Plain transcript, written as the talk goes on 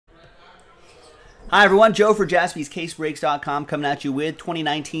Hi everyone, Joe for JaspysCaseBreaks.com coming at you with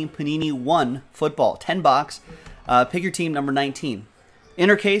 2019 Panini 1 football, 10 box. Pick your team number 19.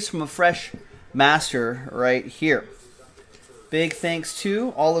 Inner case from a fresh master right here. Big thanks to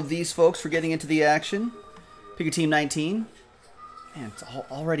all of these folks for getting into the action. Pick your team 19. Man, it's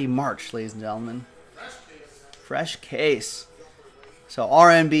already March, ladies and gentlemen. Fresh case. So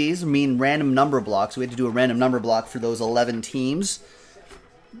RNBs mean random number blocks. We had to do a random number block for those 11 teams.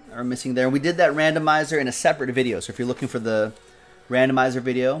 Are missing there. We did that randomizer in a separate video. So if you're looking for the randomizer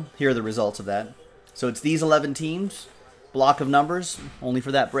video, here are the results of that. So it's these 11 teams, block of numbers, only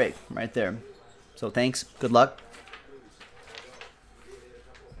for that break right there. So thanks. Good luck.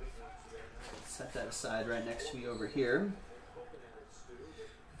 Set that aside right next to me over here.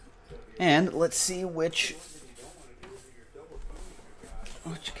 And let's see which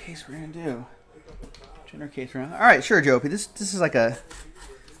case we're going to do. Which inner case we're going to... All right, sure, Joe. This is like a...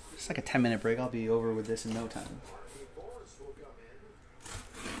 It's like a 10-minute break. I'll be over with this in no time.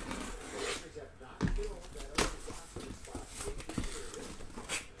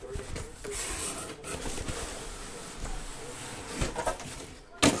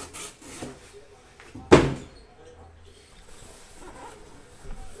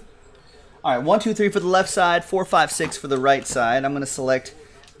 All right, 1, 2, 3 for the left side, 4, 5, 6 for the right side. I'm going to select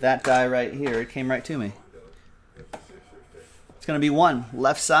that die right here. It came right to me. It's going to be 1,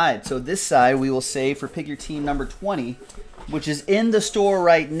 left side. So this side we will save for pick your team number 20, which is in the store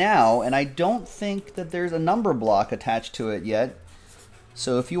right now, and I don't think that there's a number block attached to it yet.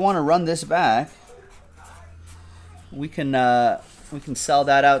 So if you want to run this back, we can sell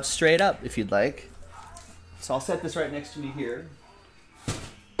that out straight up if you'd like. So I'll set this right next to me here.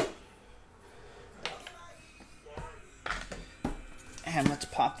 And let's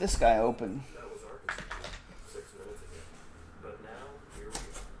pop this guy open.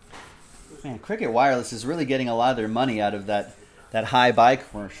 Man, Cricket Wireless is really getting a lot of their money out of that high buy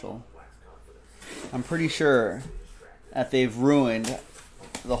commercial. I'm pretty sure that they've ruined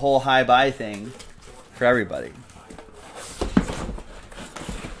the whole high buy thing for everybody.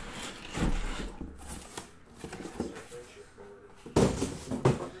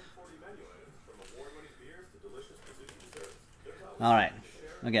 All right.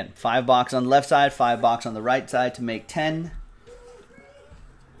 Again, 5 box on the left side, 5 box on the right side to make 10.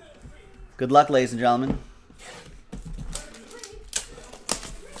 Good luck, ladies and gentlemen.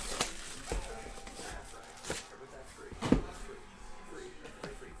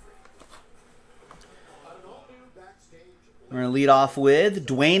 We're going to lead off with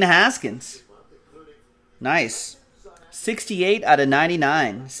Dwayne Haskins. Nice. 68 out of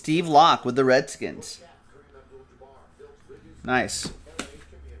 99. Steve Locke with the Redskins. Nice.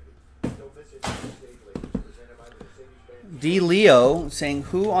 D. Leo saying,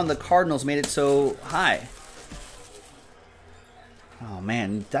 who on the Cardinals made it so high? Oh,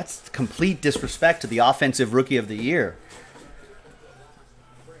 man, that's complete disrespect to the offensive rookie of the year.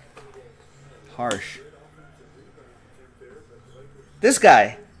 Harsh. This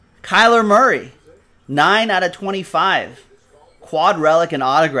guy, Kyler Murray, 9 out of 25. Quad relic and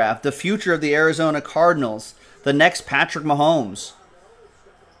autograph. The future of the Arizona Cardinals. The next Patrick Mahomes.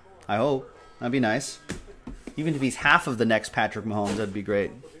 I hope. That'd be nice. Even if he's half of the next Patrick Mahomes, that'd be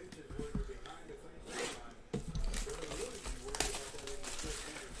great.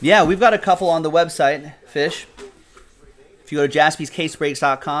 Yeah, we've got a couple on the website, Fish. If you go to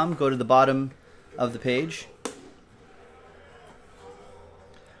JaspysCaseBreaks.com, go to the bottom of the page.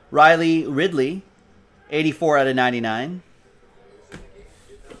 Riley Ridley, 84 out of 99.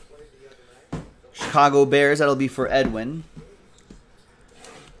 Chicago Bears, that'll be for Edwin.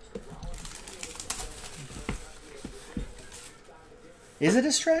 Is it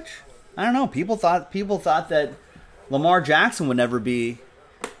a stretch? I don't know. People thought that Lamar Jackson would never be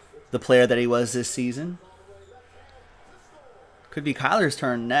the player that he was this season. Could be Kyler's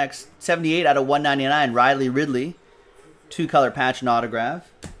turn next. 78 out of 199. Riley Ridley, 2-color patch and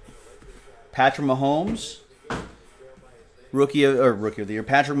autograph. Patrick Mahomes, rookie of the year.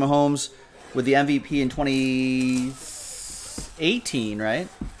 Patrick Mahomes with the MVP in 2018, right?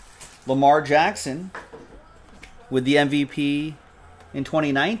 Lamar Jackson with the MVP in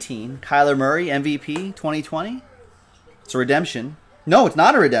 2019. Kyler Murray, MVP 2020. It's a redemption. No, it's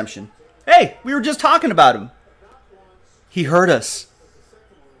not a redemption. Hey, we were just talking about him. He heard us.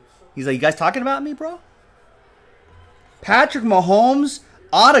 He's like, you guys talking about me, bro? Patrick Mahomes,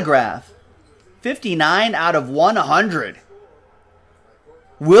 autograph. 59 out of 100.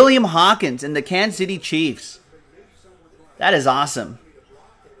 William Hawkins and the Kansas City Chiefs. That is awesome.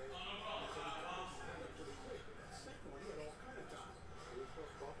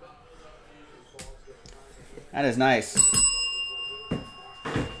 That is nice.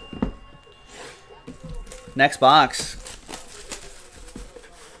 Next box.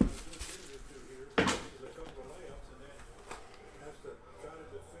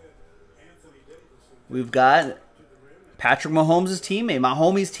 We've got Patrick Mahomes' teammate, my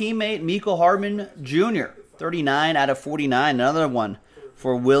homie's teammate, Mecole Hardman Jr. 39 out of 49. Another one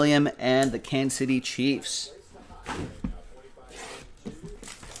for William and the Kansas City Chiefs.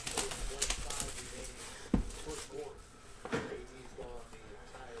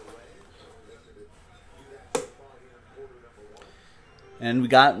 And we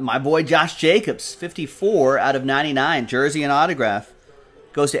got my boy Josh Jacobs, 54 out of 99. Jersey and autograph.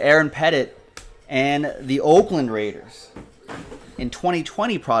 Goes to Aaron Pettit and the Oakland Raiders. In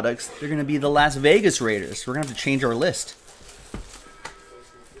 2020 products, they're going to be the Las Vegas Raiders. We're going to have to change our list.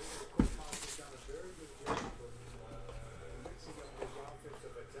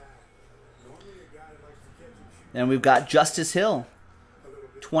 And we've got Justice Hill,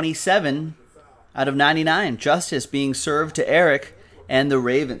 27 out of 99. Justice being served to Eric and the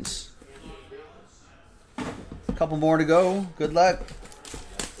Ravens. A couple more to go. Good luck.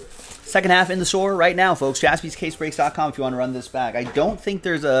 Second half in the store right now, folks. JaspysCaseBreaks.com if you want to run this back. I don't think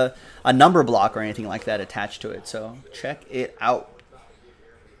there's a number block or anything like that attached to it, so check it out.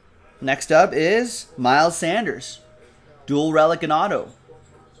 Next up is Miles Sanders. Dual relic and auto.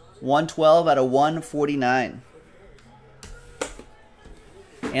 112 out of 149.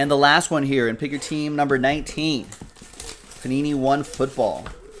 And the last one here, and pick your team number 19. Panini 1 football.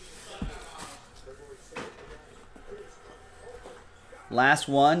 Last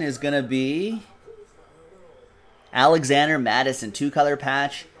one is going to be Alexander Madison. 2-color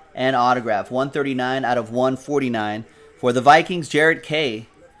patch and autograph. 139 out of 149. For the Vikings, Jarrett K.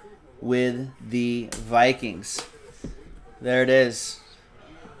 with the Vikings. There it is.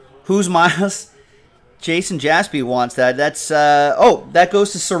 Who's Miles? Jason Jaspy wants that. That's, oh, that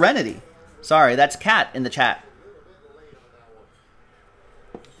goes to Serenity. Sorry, that's Cat in the chat.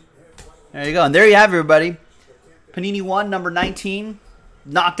 There you go. And there you have it, everybody. Panini 1, number 19,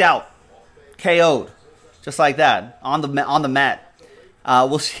 knocked out. KO'd. Just like that. On the mat.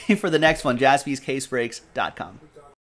 We'll see you for the next one. JaspysCaseBreaks.com.